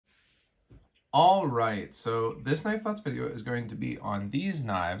All right, so this knife thoughts video is going to be on these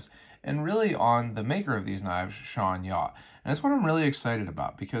knives and really on the maker of these knives, Sean Yaw. And it's what I'm really excited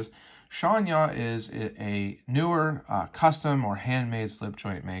about because Sean Yaw is a newer custom or handmade slip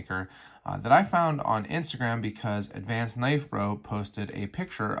joint maker that I found on Instagram because Advanced Knife Bro posted a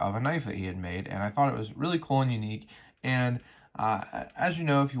picture of a knife that he had made, and I thought it was really cool and unique. And as you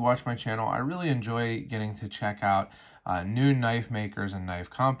know, if you watch my channel, I really enjoy getting to check out new knife makers and knife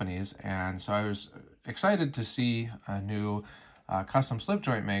companies, and so I was excited to see a new custom slip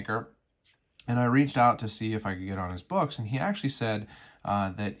joint maker, and I reached out to see if I could get on his books, and he actually said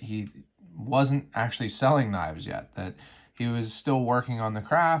that he wasn't actually selling knives yet, that he was still working on the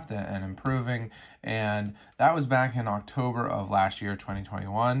craft and improving, and that was back in October of last year,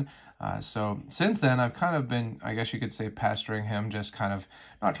 2021. So since then, I've kind of been, I guess you could say, pestering him, just kind of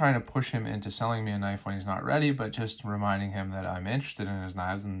not trying to push him into selling me a knife when he's not ready, but just reminding him that I'm interested in his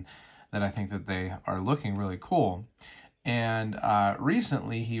knives and that I think that they are looking really cool. And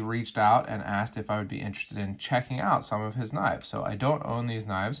recently he reached out and asked if I would be interested in checking out some of his knives. So I don't own these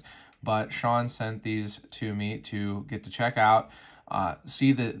knives, but Sean sent these to me to get to check out,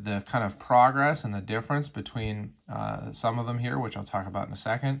 see the kind of progress and the difference between some of them here, which I'll talk about in a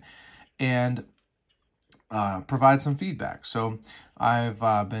second, and provide some feedback. So I've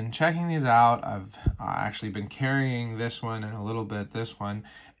been checking these out. I've actually been carrying this one and a little bit this one,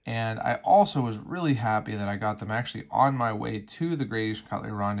 and I also was really happy that I got them actually on my way to the Great Eastern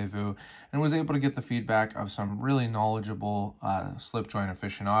Cutlery Rendezvous and was able to get the feedback of some really knowledgeable slip joint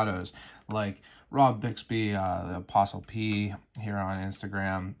aficionados like Rob Bixby, the Apostle P here on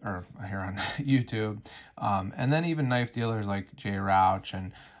Instagram, or here on YouTube, and then even knife dealers like Jay Rauch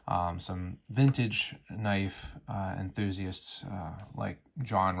and some vintage knife enthusiasts like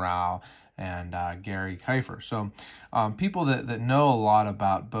John Rao and Gary Kiefer. So people that know a lot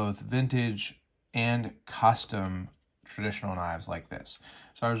about both vintage and custom traditional knives like this.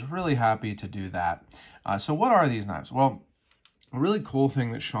 So I was really happy to do that. So what are these knives? Well, a really cool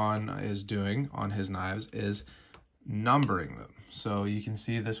thing that Sean is doing on his knives is numbering them. So you can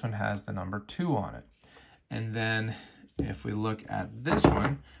see this one has the number 2 on it. And then if we look at this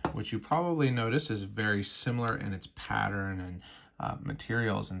one, which you probably notice is very similar in its pattern and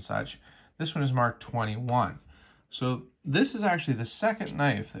materials and such, this one is marked 21. So this is actually the second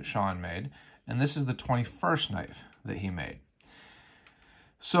knife that Sean made, and this is the 21st knife that he made.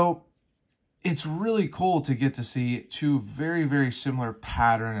 So it's really cool to get to see two very, very similar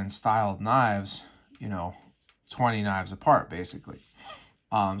pattern and styled knives, 20 knives apart, basically.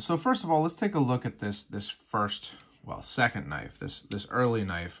 So first of all, let's take a look at this second knife, this early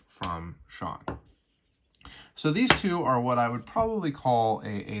knife from Sean. So these two are what I would probably call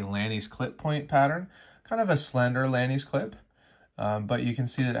a Lanny's clip point pattern, kind of a slender Lanny's clip, but you can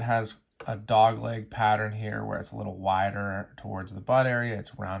see that it has a dog leg pattern here where it's a little wider towards the butt area.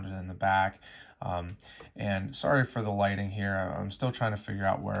 It's rounded in the back. And sorry for the lighting here. I'm still trying to figure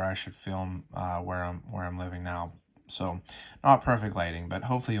out where I should film where I'm living now. So not perfect lighting, but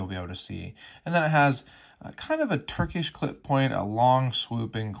hopefully you'll be able to see. And then it has kind of a Turkish clip point, a long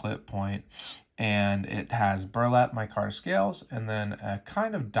swooping clip point, and it has burlap micarta scales, and then a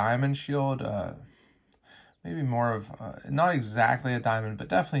kind of diamond shield, maybe more of, not exactly a diamond, but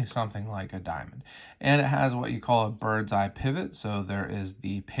definitely something like a diamond. And it has what you call a bird's eye pivot. So there is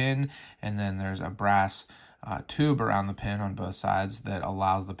the pin, and then there's a brass tube around the pin on both sides that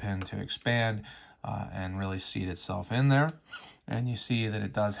allows the pin to expand and really seat itself in there. And you see that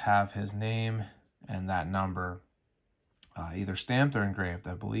it does have his name and that number either stamped or engraved.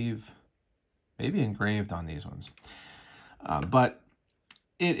 I believe maybe engraved on these ones. But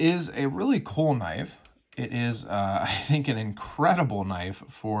it is a really cool knife. It is, I think, an incredible knife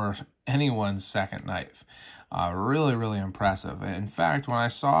for anyone's second knife. Really, really impressive. In fact, when I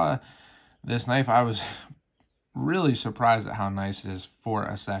saw this knife, I was really surprised at how nice it is for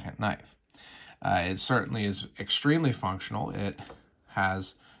a second knife. It certainly is extremely functional. It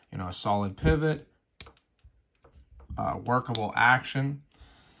has, a solid pivot, workable action.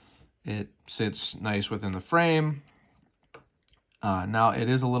 It sits nice within the frame. Now, it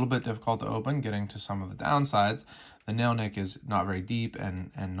is a little bit difficult to open, getting to some of the downsides. The nail nick is not very deep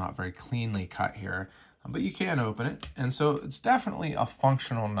and not very cleanly cut here, but you can open it. And so it's definitely a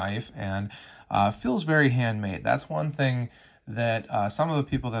functional knife and feels very handmade. That's one thing that some of the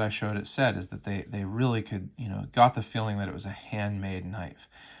people that I showed it said, is that they really could, got the feeling that it was a handmade knife.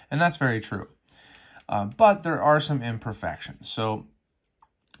 And that's very true. But there are some imperfections. So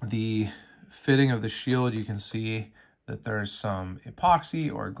the fitting of the shield, you can see that there's some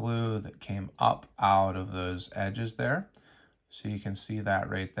epoxy or glue that came up out of those edges there. So you can see that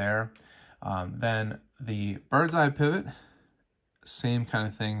right there. Then the bird's eye pivot, same kind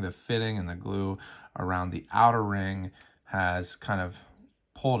of thing. The fitting and the glue around the outer ring has kind of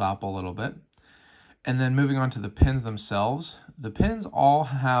pulled up a little bit. And then moving on to the pins themselves, the pins all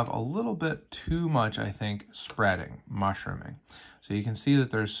have a little bit too much, I think, spreading, mushrooming. So you can see that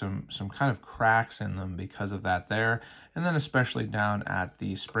there's some kind of cracks in them because of that there. And then especially down at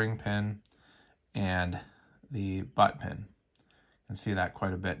the spring pin and the butt pin. You can see that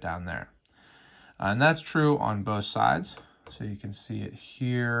quite a bit down there. And that's true on both sides. So you can see it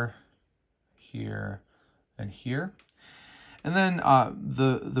here, here, and here. And then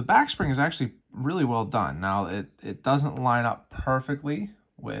the back spring is actually really well done. Now, it doesn't line up perfectly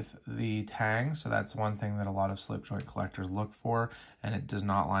with the tang, so that's one thing that a lot of slip joint collectors look for, and it does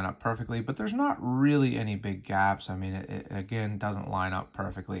not line up perfectly, but there's not really any big gaps. I mean, it again doesn't line up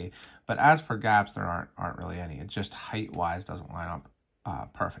perfectly, but as for gaps, there aren't really any. It just height-wise doesn't line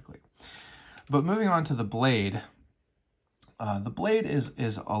up perfectly. But moving on to the blade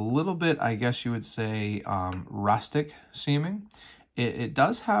is a little bit, I guess you would say, rustic seeming. It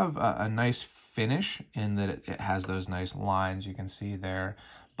does have a nice finish in that it has those nice lines you can see there,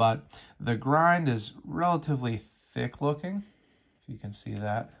 but the grind is relatively thick looking, if you can see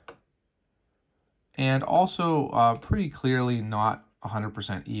that. And also pretty clearly not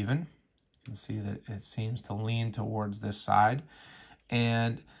 100% even. You can see that it seems to lean towards this side.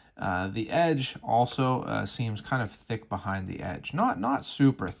 And the edge also seems kind of thick behind the edge. Not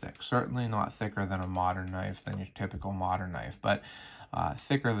super thick, certainly not thicker than a modern knife, than your typical modern knife, but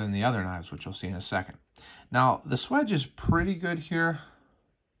thicker than the other knives, which you'll see in a second. Now, the swedge is pretty good here,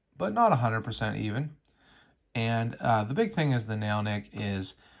 but not 100% even. And the big thing is the nail nick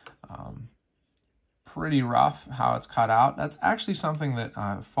is pretty rough how it's cut out. That's actually something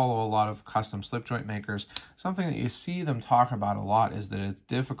that follow a lot of custom slip joint makers. Something that you see them talk about a lot is that it's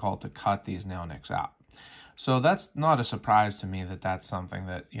difficult to cut these nail nicks out. So that's not a surprise to me that that's something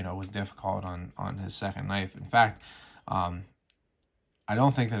that, you know, was difficult on his second knife. In fact, I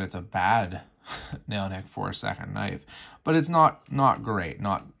don't think that it's a bad nail nick for a second knife, but it's not great,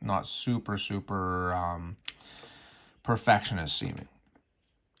 not super perfectionist seeming.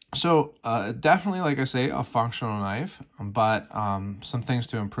 So definitely, like I say, a functional knife, but some things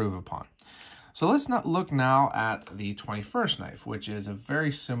to improve upon. So let's not look now at the 21st knife, which is a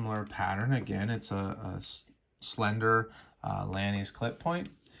very similar pattern. Again, it's a slender Lanny's clip point.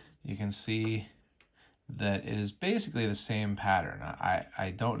 You can see that it is basically the same pattern.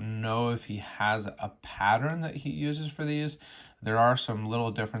 I don't know if he has a pattern that he uses for these. There are some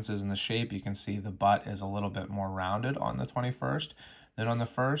little differences in the shape. You can see the butt is a little bit more rounded on the 21st than on the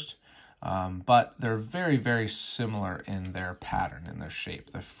first, but they're very, very similar in their pattern, in their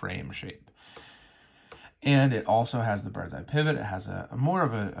shape, the frame shape. And it also has the bird's eye pivot. It has a more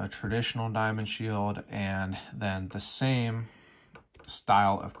of a traditional diamond shield, and then the same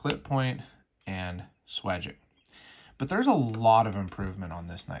style of clip point and swedging. But there's a lot of improvement on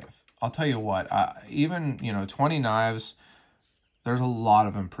this knife. I'll tell you what, even, 20 knives, there's a lot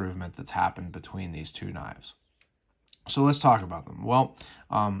of improvement that's happened between these two knives. So let's talk about them. Well,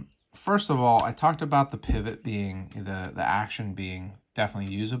 first of all, I talked about the pivot being, the action being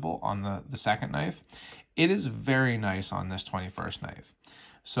definitely usable on the second knife. It is very nice on this 21st knife.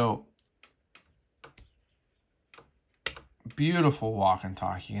 So, beautiful walk and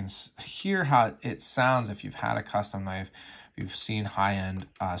talk. You can hear how it sounds if you've had a custom knife, if you've seen high-end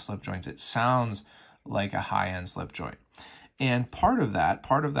slip joints. It sounds like a high-end slip joint. And part of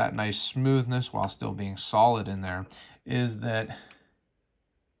that nice smoothness while still being solid in there is that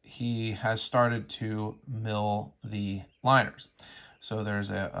he has started to mill the liners. So there's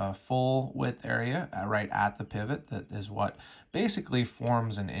a full width area right at the pivot that is what basically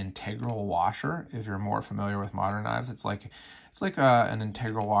forms an integral washer. If you're more familiar with modern knives, it's like an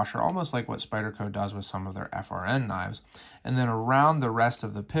integral washer, almost like what Spyderco does with some of their FRN knives. And then around the rest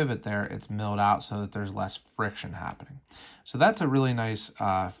of the pivot there, it's milled out so that there's less friction happening. So that's a really nice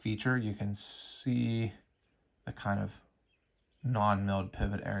feature. You can see the kind of non-milled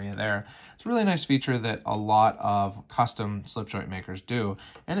pivot area there. It's a really nice feature that a lot of custom slip joint makers do,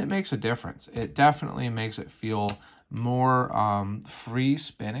 and it makes a difference. It definitely makes it feel more free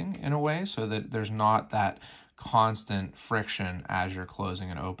spinning in a way, so that there's not that constant friction as you're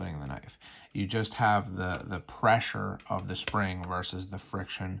closing and opening the knife. You just have the pressure of the spring versus the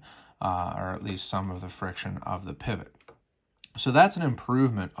friction, or at least some of the friction of the pivot. So that's an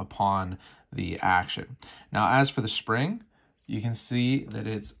improvement upon the action. Now, as for the spring, you can see that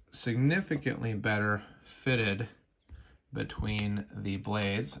it's significantly better fitted between the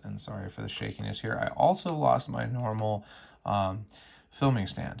blades. And sorry for the shakiness here. I also lost my normal filming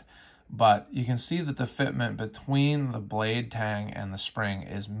stand. but you can see that the fitment between the blade tang and the spring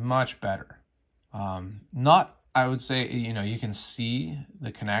is much better. Not, I would say, you know, you can see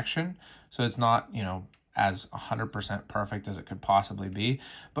the connection, so it's not, you know, as 100% perfect as it could possibly be,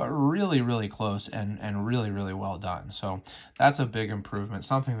 but really, really close and really, really well done. So that's a big improvement,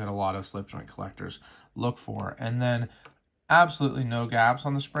 something that a lot of slip joint collectors look for. And then absolutely no gaps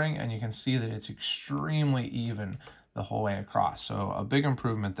on the spring, and you can see that it's extremely even the whole way across. So a big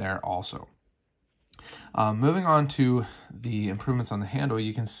improvement there also. Moving on to the improvements on the handle,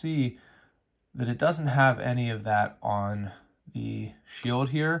 you can see that it doesn't have any of that on the shield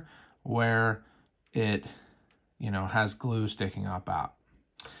here, where it, you know, has glue sticking up out.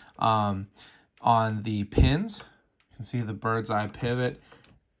 On the pins, you can see the bird's eye pivot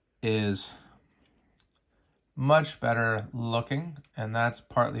is much better looking, and that's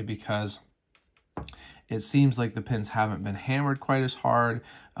partly because it seems like the pins haven't been hammered quite as hard.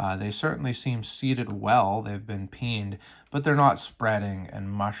 They certainly seem seated well. They've been peened, but they're not spreading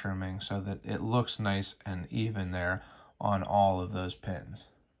and mushrooming, so that it looks nice and even there on all of those pins.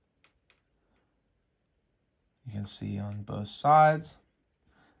 You can see on both sides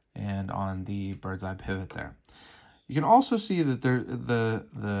and on the bird's eye pivot there. You can also see that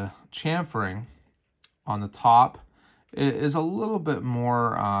the chamfering on the top is a little bit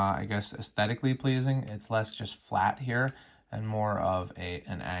more, I guess, aesthetically pleasing. It's less just flat here and more of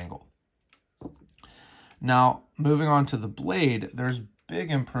an angle. Now, moving on to the blade, there's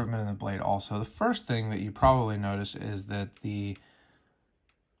big improvement in the blade also. The first thing that you probably notice is that the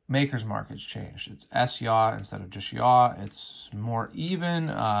maker's mark has changed. It's S-yaw instead of just yaw. It's more even.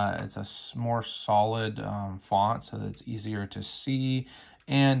 It's a more solid font, so that it's easier to see,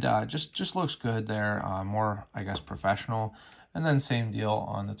 and just looks good there. More, I guess, professional. And then same deal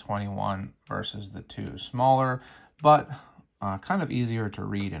on the 21 versus the 2. Smaller, but kind of easier to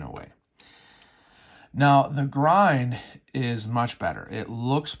read in a way. Now, the grind is much better. It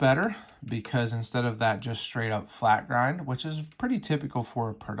looks better because instead of that just straight up flat grind, which is pretty typical for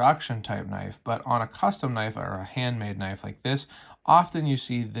a production type knife, but on a custom knife or a handmade knife like this, often you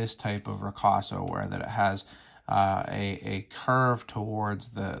see this type of ricasso where that it has a curve towards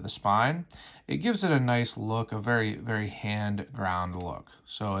the spine. It gives it a nice look, a very, very hand ground look.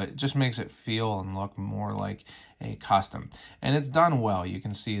 So it just makes it feel and look more like a custom. And it's done well. You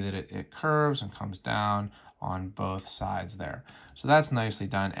can see that it curves and comes down on both sides there. So that's nicely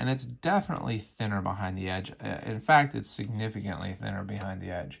done. And it's definitely thinner behind the edge. In fact, it's significantly thinner behind the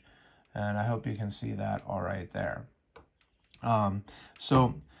edge. And I hope you can see that all right there.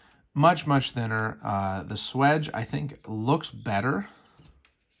 So much, much thinner. The swedge, I think, looks better.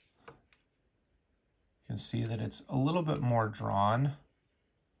 You can see that it's a little bit more drawn.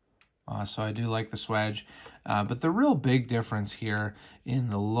 So I do like the swedge. But the real big difference here in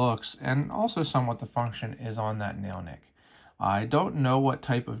the looks and also somewhat the function is on that nail nick. I don't know what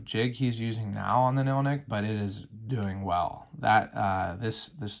type of jig he's using now on the nail nick, but it is doing well. That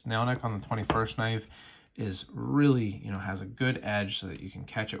this nail nick on the 21st knife is really, you know, has a good edge so that you can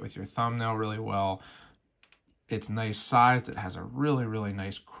catch it with your thumbnail really well. It's nice sized. It has a really, really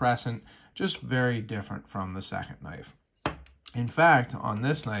nice crescent, just very different from the second knife. In fact, on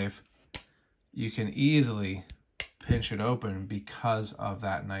this knife, you can easily pinch it open because of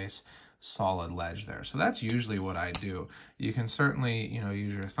that nice solid ledge there. So that's usually what I do. You can certainly, you know,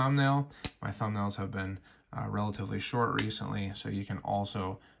 use your thumbnail. My thumbnails have been relatively short recently, so you can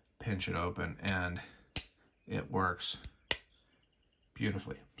also pinch it open and it works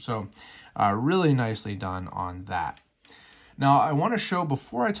beautifully. So really nicely done on that. Now I want to show,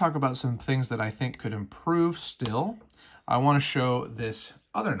 before I talk about some things that I think could improve still, I want to show this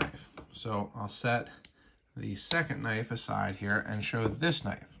other knife. So I'll set the second knife aside here and show this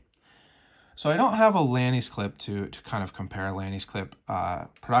knife. So I don't have a Lanny's clip to kind of compare Lanny's clip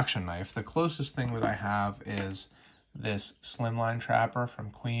production knife. The closest thing that I have is this slimline trapper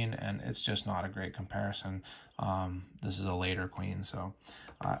from Queen, and it's just not a great comparison. This is a later Queen, so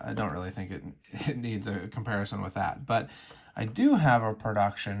I don't really think it needs a comparison with that. But I do have a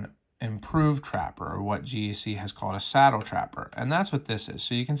production improved trapper, or what GEC has called a saddle trapper, and that's what this is.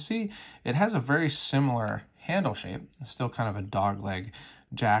 So you can see it has a very similar handle shape. It's still kind of a dog leg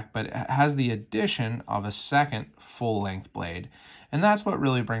jack, but it has the addition of a second full-length blade, and that's what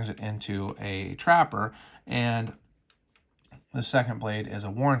really brings it into a trapper. And the second blade is a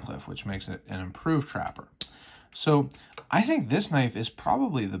Wharncliffe, which makes it an improved trapper. So I think this knife is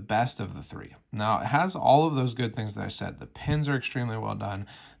probably the best of the three. Now, it has all of those good things that I said. The pins are extremely well done.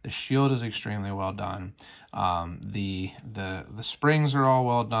 The shield is extremely well done. The springs are all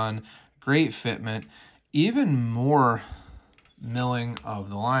well done. Great fitment. Even more milling of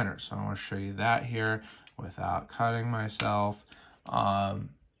the liners. So I want to show you that here without cutting myself.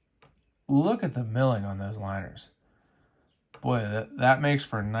 Look at the milling on those liners. Boy, that makes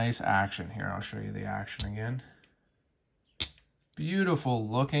for nice action here. I'll show you the action again. Beautiful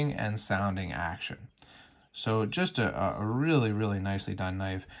looking and sounding action. So just a really, really nicely done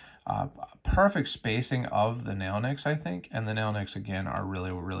knife. Perfect spacing of the nail nicks, I think, and the nail nicks, again, are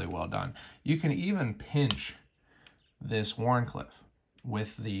really, really well done. You can even pinch this Wharncliffe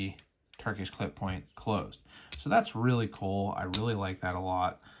with the Turkish clip point closed. So that's really cool. I really like that a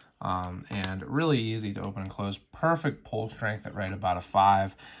lot. And really easy to open and close. Perfect pull strength at right about a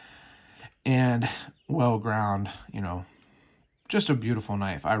 5. And well ground, you know, just a beautiful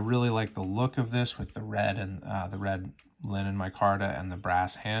knife. I really like the look of this with the red and the red linen micarta and the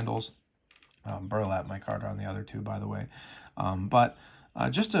brass handles. Burlap micarta on the other two, by the way. But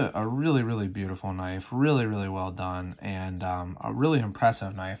just a really, really beautiful knife. Really, really well done. And a really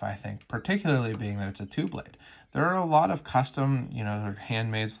impressive knife, I think, particularly being that it's a 2-blade. There are a lot of custom, you know,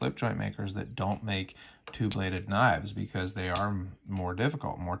 handmade slip joint makers that don't make 2-bladed knives because they are more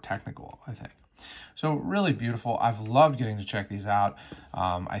difficult, more technical, I think. So really beautiful. I've loved getting to check these out.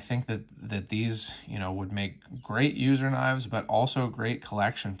 I think that these, you know, would make great user knives, but also great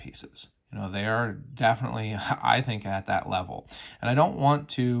collection pieces. You know, they are definitely, I think, at that level. And I don't want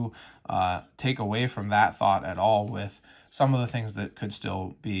to take away from that thought at all with some of the things that could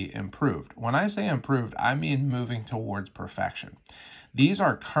still be improved. When I say improved, I mean moving towards perfection. These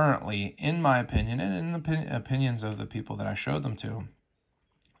are currently, in my opinion, and in the opinions of the people that I showed them to,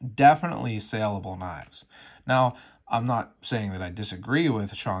 definitely saleable knives. Now, I'm not saying that I disagree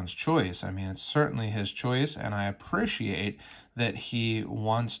with Sean's choice. I mean, it's certainly his choice, and I appreciate that he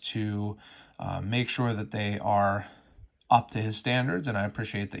wants to make sure that they are up to his standards, and I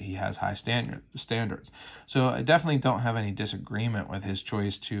appreciate that he has high standards. So I definitely don't have any disagreement with his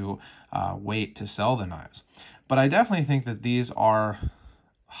choice to wait to sell the knives. But I definitely think that these are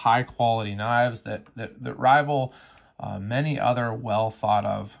high-quality knives that rival many other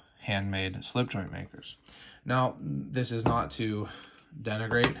well-thought-of handmade slip joint makers. Now, this is not to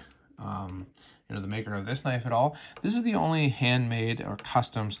denigrate you know, the maker of this knife at all. This is the only handmade or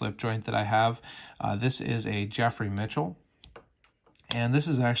custom slip joint that I have. This is a Jeffrey Mitchell, and this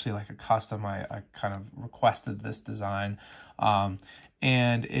is actually like a custom. I kind of requested this design,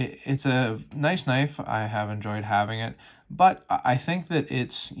 and it's a nice knife. I have enjoyed having it, but I think that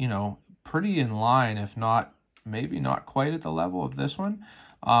it's, you know, pretty in line, if not, maybe not quite at the level of this one.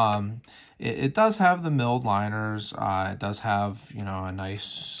 It does have the milled liners. It does have, you know, a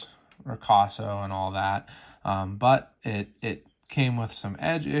nice ricasso and all that, but it came with some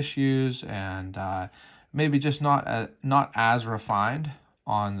edge issues and maybe just not as refined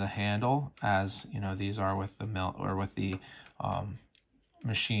on the handle as, you know, these are with the mill or with the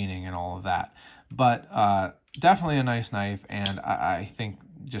machining and all of that. But definitely a nice knife, and I think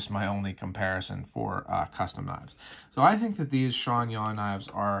just my only comparison for custom knives. So I think that these Sean Yaw knives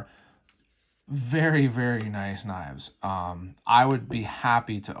are very, very nice knives. I would be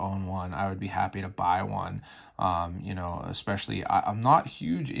happy to own one. I would be happy to buy one. You know, especially I'm not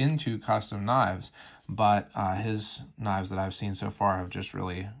huge into custom knives, but his knives that I've seen so far have just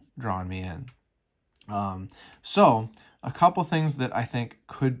really drawn me in. So a couple things that I think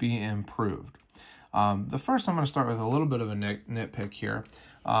could be improved. The first, I'm going to start with a little bit of a nitpick here.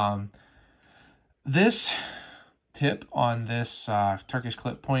 This tip on this Turkish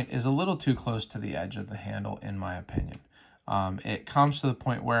clip point is a little too close to the edge of the handle, in my opinion. It comes to the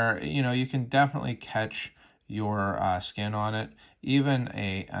point where, you know, you can definitely catch your skin on it, even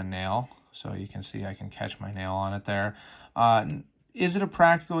a nail. So you can see I can catch my nail on it there. Is it a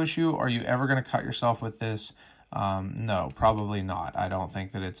practical issue? Are you ever going to cut yourself with this? No, probably not. I don't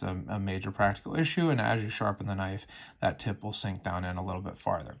think that it's a major practical issue, and as you sharpen the knife, that tip will sink down in a little bit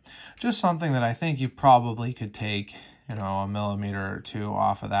farther. Just something that I think you probably could take, you know, a millimeter or two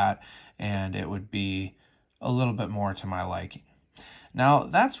off of that, and it would be a little bit more to my liking. Now,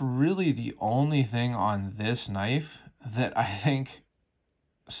 that's really the only thing on this knife that I think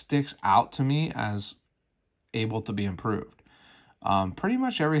sticks out to me as able to be improved. Pretty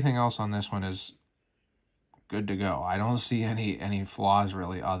much everything else on this one is good to go. I don't see any flaws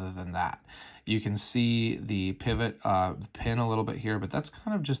really other than that. You can see the pivot, the pin a little bit here, but that's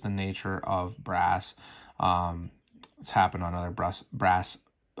kind of just the nature of brass. It's happened on other brass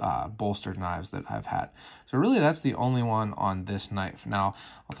bolstered knives that I've had. So really that's the only one on this knife. Now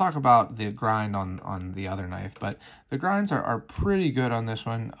I'll talk about the grind on the other knife, but the grinds are pretty good on this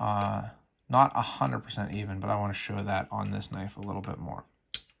one. Not 100% even, but I want to show that on this knife a little bit more.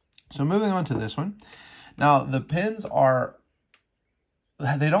 So moving on to this one. Now, the pins are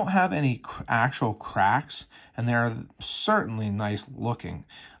they don't have any actual cracks, and they're certainly nice looking.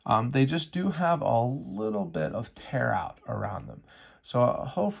 They just do have a little bit of tear out around them. So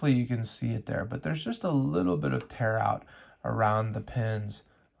hopefully you can see it there, but there's just a little bit of tear out around the pins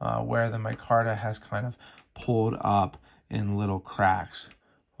where the micarta has kind of pulled up in little cracks.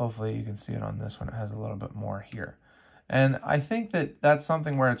 Hopefully you can see it on this one. It has a little bit more here. And I think that that's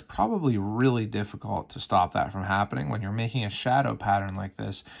something where it's probably really difficult to stop that from happening when you're making a shadow pattern like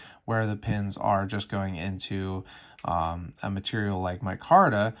this, where the pins are just going into a material like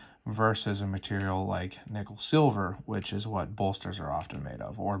micarta versus a material like nickel silver, which is what bolsters are often made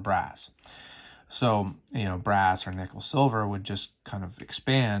of, or brass. So, you know, brass or nickel silver would just kind of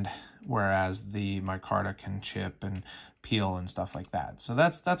expand, whereas the micarta can chip and peel and stuff like that. So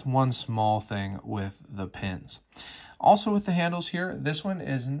that's one small thing with the pins. Also with the handles here, this one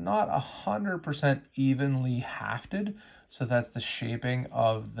is not 100% evenly hafted. So that's the shaping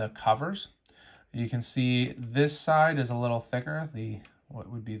of the covers. You can see this side is a little thicker. What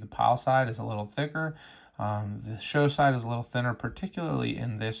would be the pile side is a little thicker. The show side is a little thinner, particularly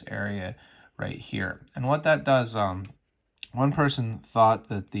in this area right here. And what that does, one person thought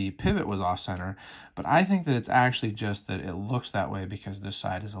that the pivot was off center, but I think that it's actually just that it looks that way because this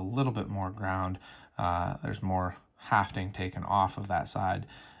side is a little bit more ground. There's more hafting taken off of that side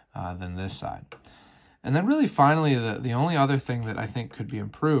than this side. And then really finally, the only other thing that I think could be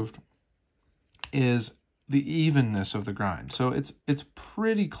improved is the evenness of the grind. So it's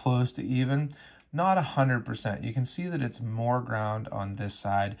pretty close to even, not 100%. You can see that it's more ground on this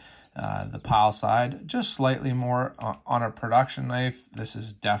side, the pile side, just slightly more on a production knife. This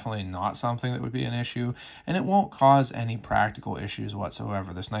is definitely not something that would be an issue, and it won't cause any practical issues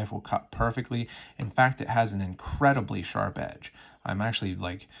whatsoever. This knife will cut perfectly. In fact, it has an incredibly sharp edge. I'm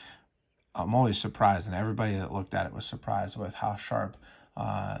always surprised, and everybody that looked at it was surprised with how sharp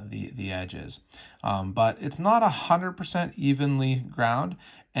the edge is. But it's not 100% evenly ground,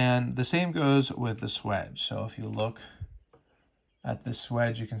 and the same goes with the swedge. So if you look at this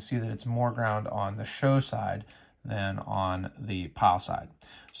swedge, you can see that it's more ground on the show side than on the pile side.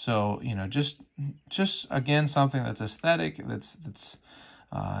 So, you know, just again, something that's aesthetic, that's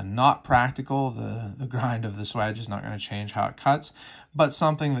not practical. The grind of the swedge is not going to change how it cuts, but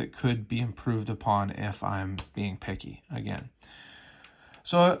something that could be improved upon if I'm being picky again.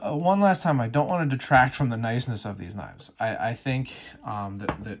 So one last time, I don't want to detract from the niceness of these knives. I think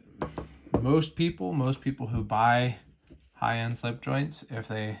that most people who buy high-end slip joints, if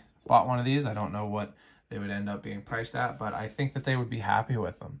they bought one of these, I don't know what they would end up being priced at, but I think that they would be happy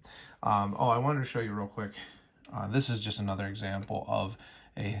with them. I wanted to show you real quick. This is just another example of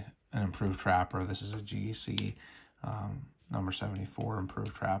an improved trapper. This is a GC number 74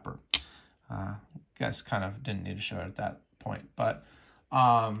 improved trapper. Guess kind of didn't need to show it at that point, but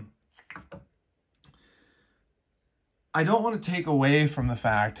I don't want to take away from the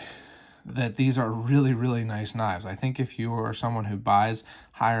fact that these are really, really nice knives. I think if you are someone who buys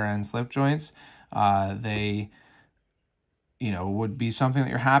higher end slip joints, they, you know, would be something that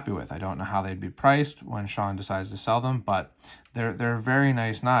you're happy with. I don't know how they'd be priced when Sean decides to sell them, but they're very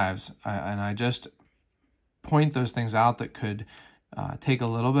nice knives. And I just point those things out that could take a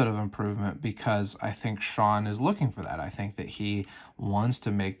little bit of improvement, because I think Sean is looking for that. I think that he wants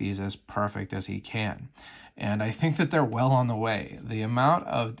to make these as perfect as he can. And I think that they're well on the way. The amount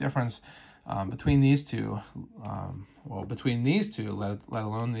of difference between these two, let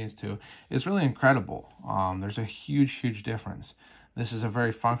alone these two, is really incredible. There's a huge, huge difference. This is a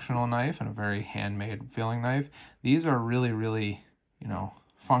very functional knife and a very handmade feeling knife. These are really, really, you know,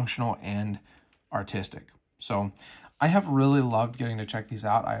 functional and artistic. So I have really loved getting to check these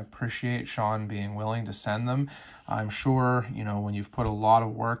out. I appreciate Sean being willing to send them. I'm sure, you know, when you've put a lot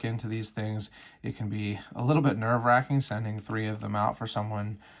of work into these things, it can be a little bit nerve-wracking sending 3 of them out for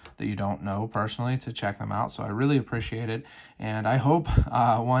someone that you don't know personally to check them out. So I really appreciate it. And I hope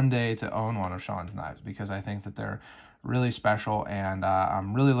one day to own one of Sean's knives, because I think that they're really special. And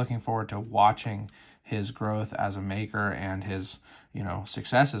I'm really looking forward to watching his growth as a maker and his, you know,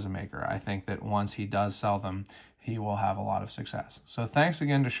 success as a maker. I think that once he does sell them, he will have a lot of success. So thanks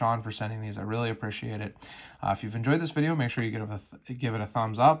again to Sean for sending these. I really appreciate it. If you've enjoyed this video, make sure you give it a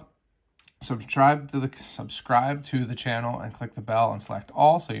thumbs up. Subscribe to the channel and click the bell and select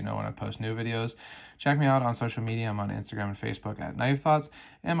all so you know when I post new videos. Check me out on social media. I'm on Instagram and Facebook at Knife Thoughts,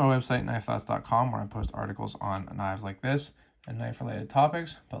 and my website, knifethoughts.com, where I post articles on knives like this and knife-related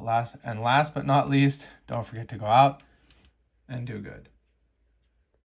topics. But last but not least, don't forget to go out and do good.